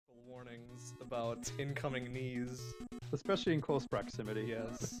things about incoming knees. Especially in close proximity.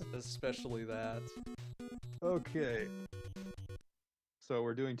 Yes, especially that. Okay. So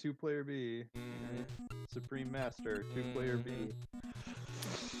we're doing 2-player B. Mm. Supreme Master, 2-player B.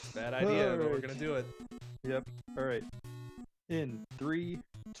 Bad idea, but we're gonna do it. Yep. Alright. In 3,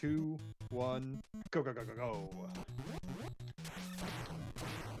 2, 1. Go, go, go, go, go.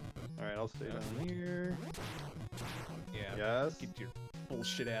 Alright, I'll stay down here. Yeah. Yes. Get your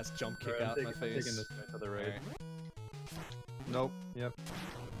bullshit ass jump kick Alright, out in my I'm face. taking this guy to the right. Alright. Nope. Yep.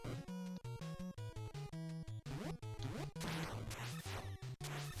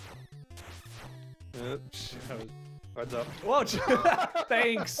 Heads up. Whoa!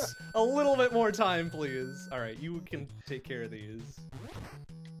 Thanks! A little bit more time, please. Alright, you can take care of these.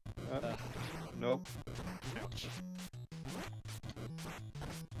 Nope. Ouch.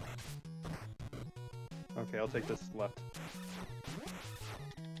 Okay, I'll take this left.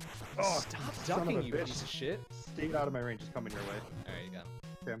 Oh, stop son of ducking, a you bitch. piece of shit. Stay out of my range. It's coming your way. Alright, you got him.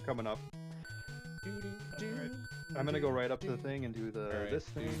 Okay, I'm coming up. Alright. I'm gonna go right up to the thing and do the this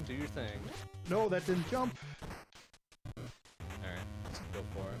thing. Do your thing. No, that didn't jump. Alright, let's go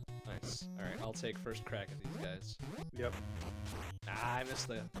for it. Nice. Alright, I'll take first crack at these guys. Yep. Ah, I missed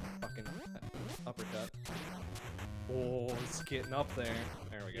the fucking uppercut. Oh, it's getting up there.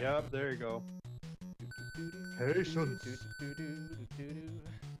 There we go. Yep, there you go. Patience.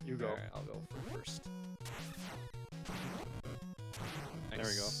 You go. Alright, I'll go for first. Nice. There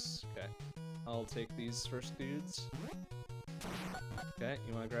we go. Okay. I'll take these first dudes. Okay,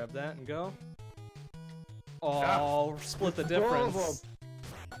 you wanna grab that and go? Oh, split the difference.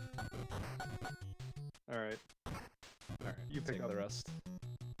 Alright. Alright, You pick take up the rest.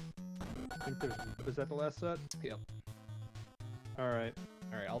 I think there's... Is that the last set? Yep. Alright.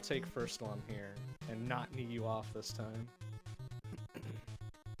 Alright, I'll take first one here and not knee you off this time.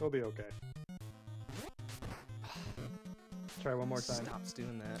 It'll be okay. Try one more time. Stops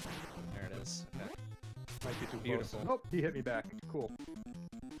doing that. There it is. Okay. Might be too Beautiful. close. Nope, he hit me back. Cool.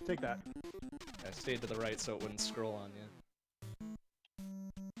 Take that. I stayed to the right so it wouldn't scroll on you.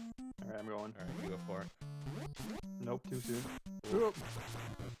 Alright, I'm going. Alright, you go for it. Nope, too soon. Ooh.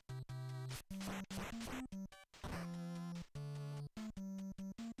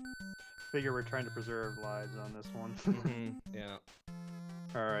 Figure we're trying to preserve lives on this one. Yeah.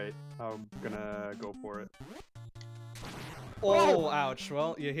 Alright, I'm gonna go for it. Oh, ouch.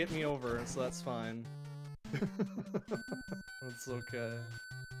 Well, you hit me over, so that's fine. That's okay.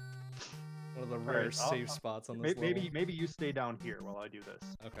 One of the rare safe spots on this level. Maybe you stay down here while I do this.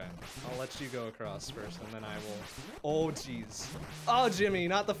 Okay. I'll let you go across first, and then I will... Oh, jeez. Oh, Jimmy,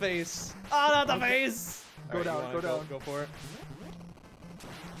 not the face. Oh, not the face! Go Alright, down, go down. Go for it.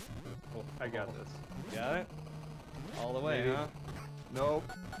 Oh, I got this. Got it? All the way, Maybe. huh?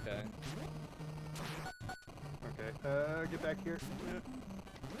 Nope. Okay. Okay, get back here.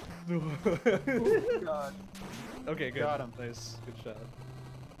 Oh, God. Okay, good. Got him. Nice. Good shot.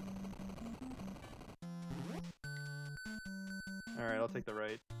 Alright, I'll take the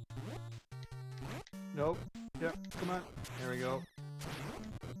right. Nope. Yep, come on. There we go.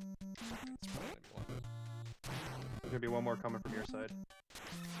 It's probably one. There's gonna be one more coming from your side.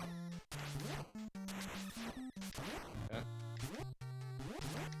 Okay.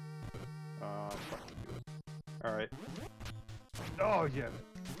 Alright. Oh, yeah.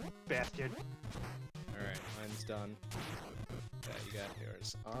 Bastard. Alright, mine's done. Okay, you got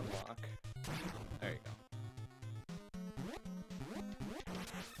yours. Unlock. There you go.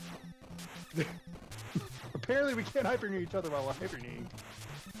 Apparently we can't hibernate each other while we're hibernating.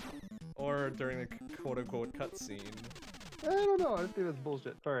 Or during the quote-unquote cutscene. I don't know, I think that's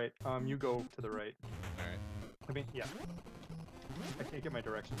bullshit. Alright, you go to the right. Alright. I mean, yeah. I can't get my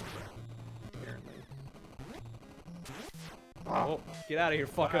directions correct, apparently. Oh, get out of here,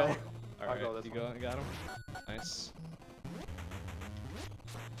 fucko! I'll go this you one. got him? Nice.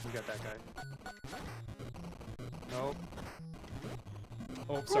 You got that guy. Nope.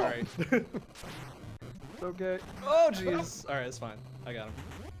 Oh, sorry. It's okay. Oh, jeez! Alright, it's fine. I got him.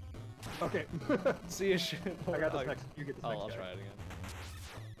 Okay. See you, shit. I got this next. You get this next I'll guy. try it again.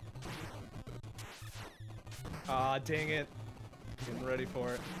 Ah, dang it. Getting ready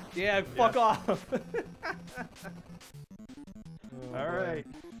for it. Yeah, fuck off! Oh, Alright.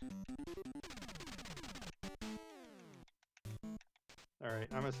 Alright,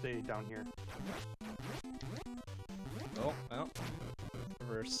 I'm gonna stay down here. Oh, well.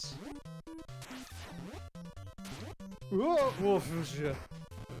 Reverse. Whoa! Woof, shit.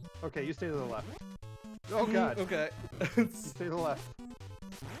 Okay, you stay to the left. Oh god. Okay. You stay to the left.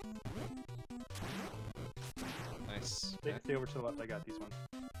 Nice. Stay over to the left, I got these ones.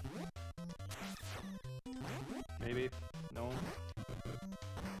 Maybe. No.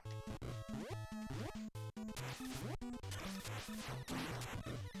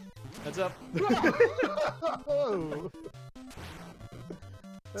 Heads up. Oh.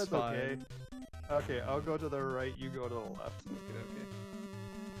 That's fine. okay. Okay, I'll go to the right, you go to the left. Okay, okay.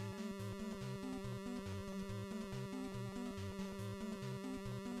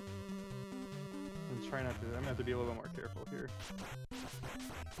 And try not to. I'm gonna have to be a little bit more careful here.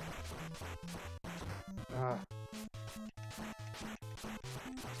 Ah.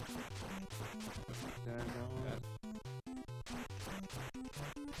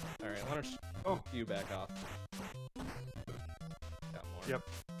 Alright, why don't you back off? Got more. Yep.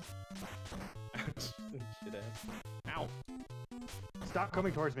 Shit ass. Ow! Stop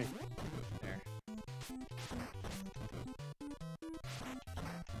coming towards me. There.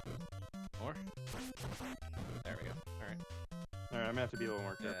 More? There we go. Alright. Alright, I'm gonna have to be a little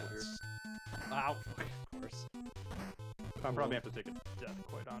more careful here. Ow! Of course. I'm probably have to take a death,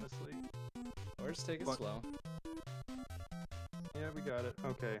 quite honestly. Or just take it But- slow. Yeah, we got it.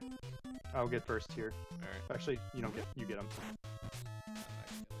 Okay. I'll get first here. Alright. Actually, you don't get. You get him.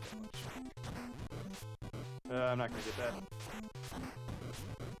 I'm not gonna get that.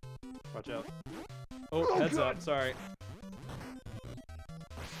 Watch out. Oh, heads God. up. Sorry.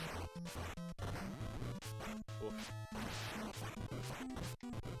 Oof.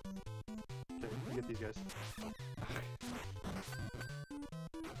 Okay, you get these guys.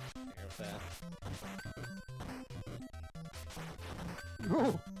 Here with that.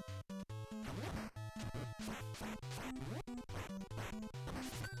 Oh.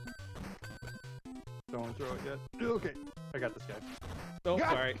 Don't throw it yet. Okay, I got this guy. Oh, God.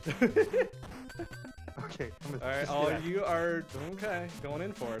 sorry. Okay, I'm gonna Alright, just oh, stay back. you are okay. Going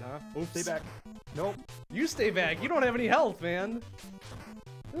in for it, huh? Oops. Stay back. Nope, You stay back. You don't have any health, man.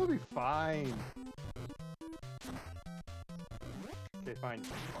 it'll be fine. Okay, fine,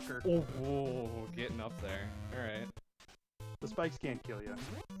 fucker. Oh, whoa, getting up there. Alright. The spikes can't kill you.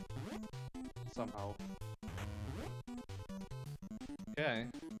 Somehow. Okay.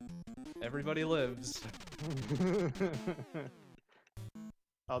 Everybody lives.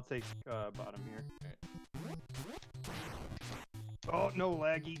 I'll take bottom here. Alright. Oh, no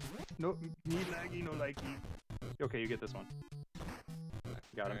laggy. No, me laggy, no laggy. Okay, you get this one.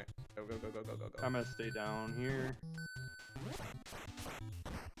 Got him. Alright. Go, go, go, go, go, go, go. I'm gonna stay down here.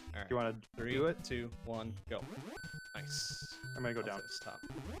 Alright. You wanna 3, do it? 2, 1, go. Nice. I'm gonna go I'll down. just stop.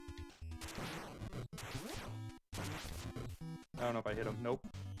 I don't know if I hit him. Nope.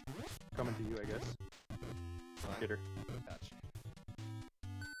 Coming to you, I guess. Fine. Get her. Gotcha.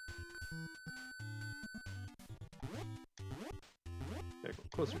 Okay, go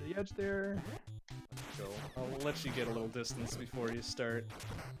closer to the edge there. Let's go. I'll let you get a little distance before you start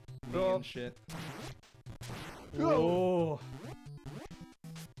me Oh. and shit. Oh. Whoa.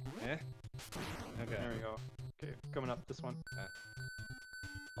 Eh? Okay. There we go. Okay, coming up this one.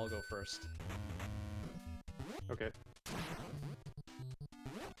 I'll go first. Okay.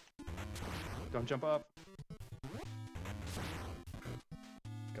 Don't jump up.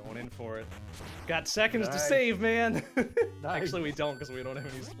 Going in for it. Got seconds to Nice. save, man. Nice. Actually, we don't because we don't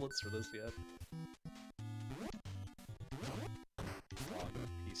have any splits for this yet. Oh,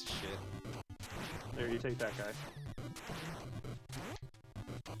 you piece of shit. There, you take that guy.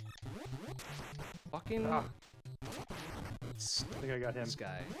 Fucking. Ah, This I think I got him.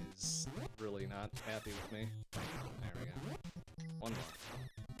 guy is really not happy with me. There we go. One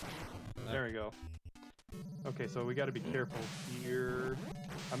more. There we go. Okay, so we gotta be careful here.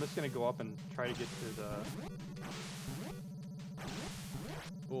 I'm just gonna go up and try to get to the...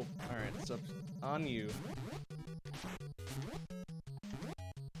 Cool. Alright, it's up on you.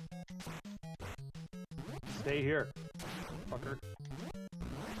 Stay here, fucker.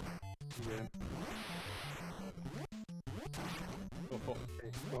 You get him. Oh, oh.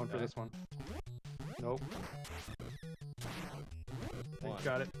 Okay, going for Okay. this one. Nope. One.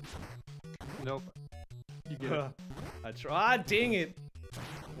 Got it. Nope. You get it. I try. Ah, dang it!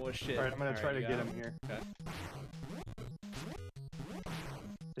 Oh shit. Alright, I'm gonna try to you get got him here. Okay.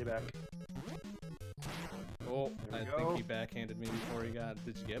 Stay back. Oh, There I we think go. he backhanded me before he got.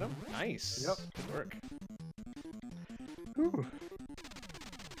 Did you get him? Nice. Yep. Good work. Whew.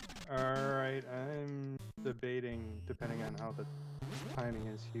 Alright, I'm debating, depending on how the timing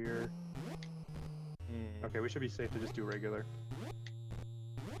is here. Hmm. Okay, we should be safe to just do regular.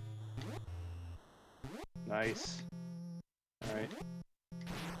 Nice. Alright.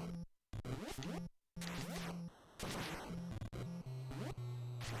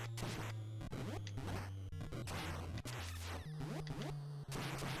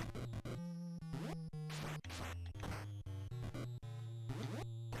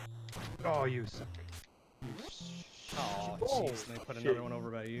 Oh, you suck. Oh, jeez. They put another one over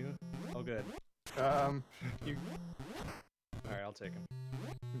by you. Oh, good. You. All right, I'll take him.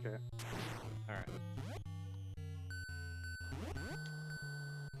 Okay. All right.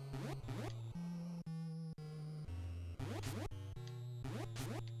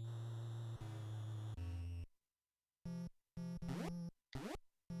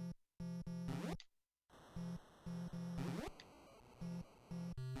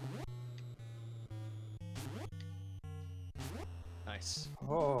 Nice.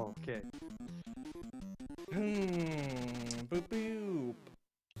 Oh, okay. Boop boop.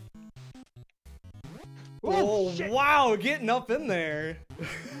 Oh, Oh, shit! wow, getting up in there.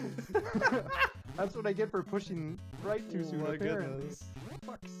 That's what I get for pushing right too soon. Oh my Apparently. goodness.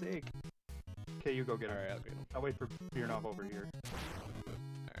 Fuck's sake. Okay, you go get him. Alright, I'll get him. I'll wait for Beernov over here.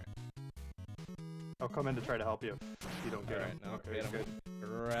 Alright. I'll come in to try to help you if you don't get him. Alright, no, Okay, get him. good.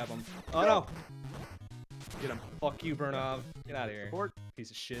 Grab him. Oh no! Get him. Fuck you, Bernov. Get out of here. Support.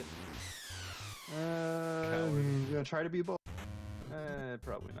 Piece of shit. You gonna try to be both?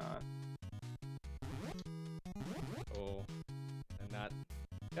 Probably not. Oh. And not.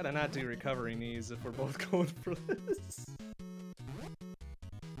 Gotta not do recovery knees if we're both going for this.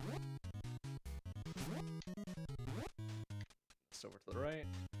 Just over to the right.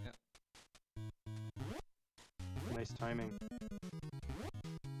 Yeah. Nice timing.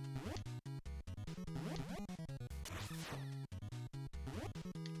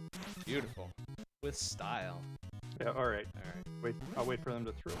 Beautiful. With style. Yeah, alright. Alright. Wait, I'll wait for them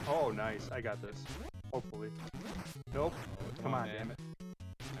to throw. Oh, nice. I got this. Hopefully. Nope. Oh, Come on, man. damn it.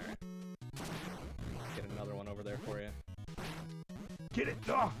 Alright. Get another one over there for you. Get it!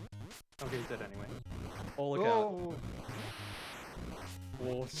 Oh! Okay, he's dead anyway. Oh, look out. Oh!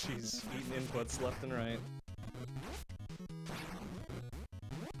 Oh, she's eating inputs left and right.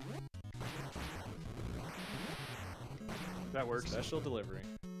 That works. Special delivery.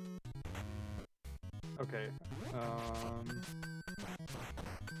 Okay.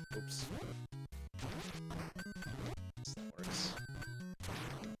 Oops. That works.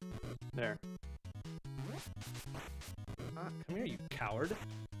 There. Come here, you coward.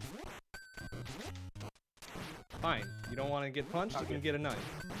 Fine. You don't want to get punched? You can get a knife.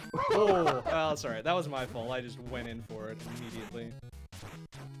 Oh, well, sorry. That was my fault. I just went in for it immediately.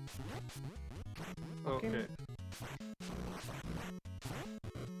 Okay.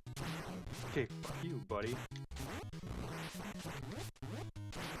 Okay, fuck you, buddy.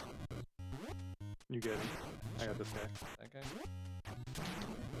 You get him. I got this guy. That guy?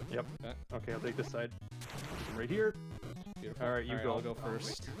 Yep. Okay. Okay, I'll take this side. Put him right here. Beautiful. Alright, you go. I'll go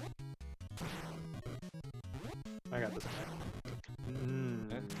first. I got this guy.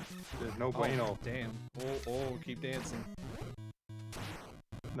 Okay. There's no bueno. Oh, damn. Oh, keep dancing.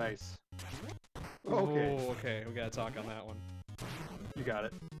 Nice. Okay. Oh, okay. We gotta talk on that one. You got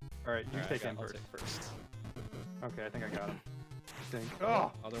it. Alright, you take him I'll first. take first. Okay, I think I got him.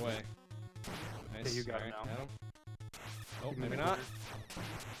 Oh! Other way. Nice. Okay, you got him Alright, now. got him. Oh, Give me maybe the not.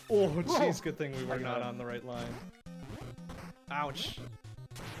 quarter. Oh, jeez, good thing we were I got not him. on the right line. Ouch.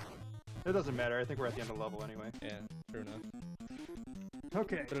 It doesn't matter. I think we're at the end of the level anyway. Yeah, true enough.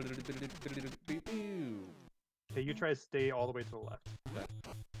 Okay. Okay, you try to stay all the way to the left. Okay.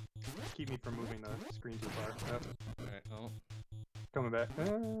 Keep me from moving the screen too far. Alright, oh. Coming back. I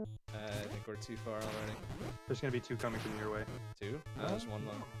think we're too far already. There's gonna be two coming from your way. Two? No, there's one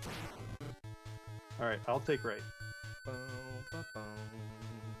left. Alright, I'll take right.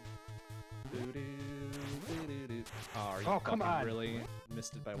 Oh, are you Oh, come fucking on. really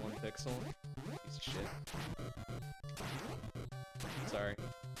missed it by 1 pixel? Piece of shit. Sorry.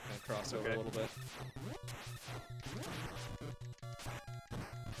 Gonna cross over Okay. a little bit.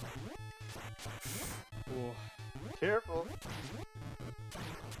 Ooh. Careful.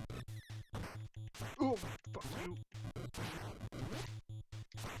 Ooh, fuck you.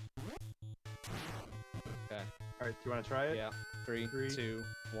 Okay. Alright, do you want to try it? Yeah. 3, Three. 2,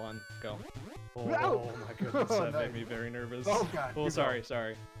 1, go. Oh, No! my goodness, Oh, that nice. made me very nervous. Oh, God. Oh, keep sorry.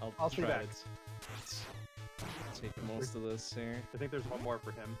 going. I'll stay try back. it. Take most of this here. I think there's one more for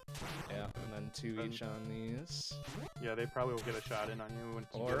him. Yeah, and then 2 each on these. Yeah, they probably will get a shot in on you. Once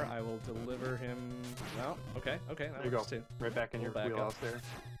you get Or him. I will deliver him. No, okay, that There you works go. too. Right back in Pull your back wheelhouse up. there.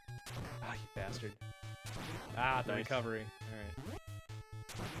 Ah, you bastard. Ah, the Nice. recovery. Alright.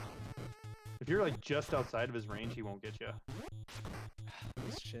 If you're like just outside of his range, he won't get you.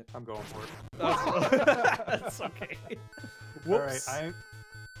 This shit. I'm going for it. That's okay. Whoops. Alright,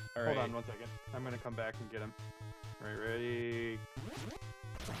 Alright. hold on 1 second. I'm gonna come back and get him. Right, ready?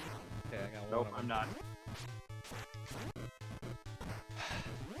 Okay, I got one. Nope, of I'm them. not.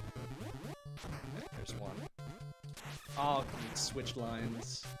 first one. Oh, he switched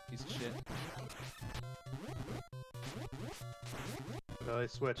lines. Piece of shit. Oh, they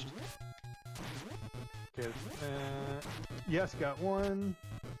switched. Okay. Yes, got one.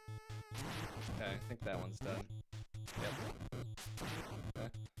 Okay, I think that one's done. Yep. Okay.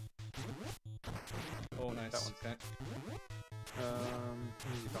 Oh, nice. That one's okay.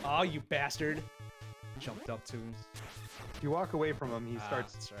 Oh, you bastard! Jumped up to him. if you walk away from him, he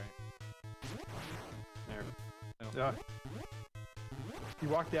starts. That's right. There. No. If you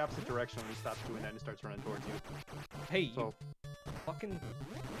walk the opposite direction when he stops doing that and starts running towards you. Hey, So, you fucking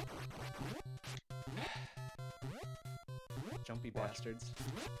jumpy bastards.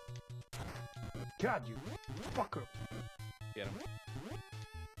 God, you fucker! Get him.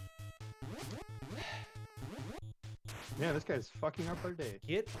 Man, this guy's fucking up our day.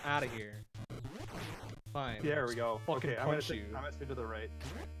 Get out of here. Fine. There we go. Fucking Okay, I'm gonna punch stay, you. I'm gonna stay to the right.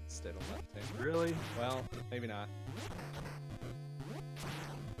 Instead of left. Hey. Really? Well, maybe not.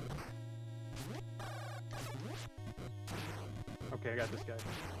 Okay, I got this guy.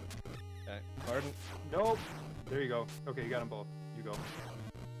 Okay. Pardon. Nope. There you go. Okay, you got them both. You go.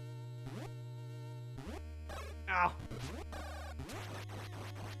 Ow!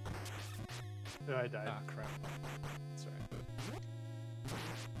 I died. Ah, crap. That's alright.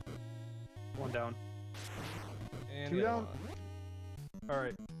 One down. And Two the other down? one. All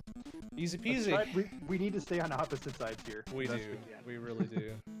right. Easy Let's peasy. try- we need to stay on opposite sides here. We Best do. we can. We really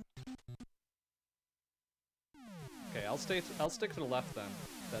do. Okay, I'll stick to the left then.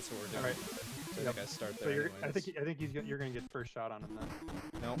 That's what we're doing. All right. So I Yep. think I start So there. you're, anyways. I think you're gonna get first shot on him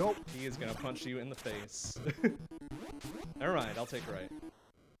then. Nope. Nope. He is gonna punch you in the face. Never mind. I'll take right.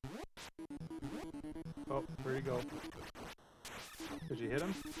 Oh, where'd he go? Did you hit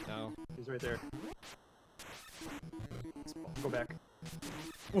him? No. He's right there. Go back.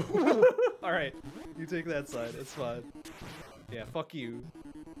 All right. You take that side. It's fine. Yeah. Fuck you.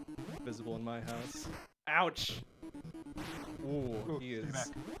 Visible in my house. Ouch. Ooh, he stay is back.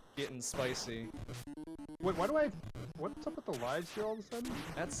 getting spicy. Wait, why do I? What's up with the lives here all of a sudden?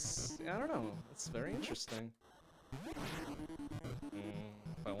 That's, I don't know. It's very interesting.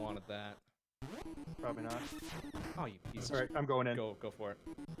 If I wanted that. Probably not. Oh, you piece of All right, I'm going in. Go for it.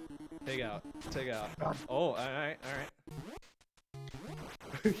 Take out. Take out. God. Oh, alright, alright.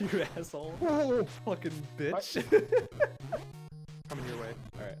 You asshole. Whoa! Fucking bitch. Coming your way.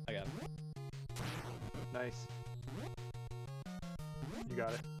 Alright, I got him. Nice. You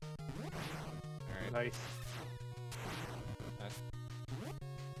got it. Alright. Nice.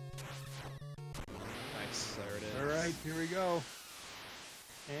 Nice, there it is. All right, here we go.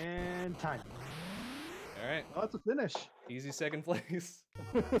 And time. Alright, Oh, that's a finish. easy second place.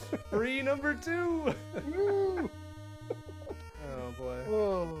 Free number 2! Woo! Oh boy.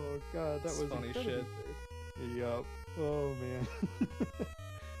 Oh god, that That's was funny incredible. shit. Yup. Oh man.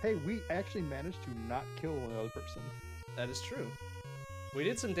 Hey, we actually managed to not kill another person. That is true. We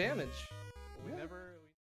did some damage. We Yeah. never...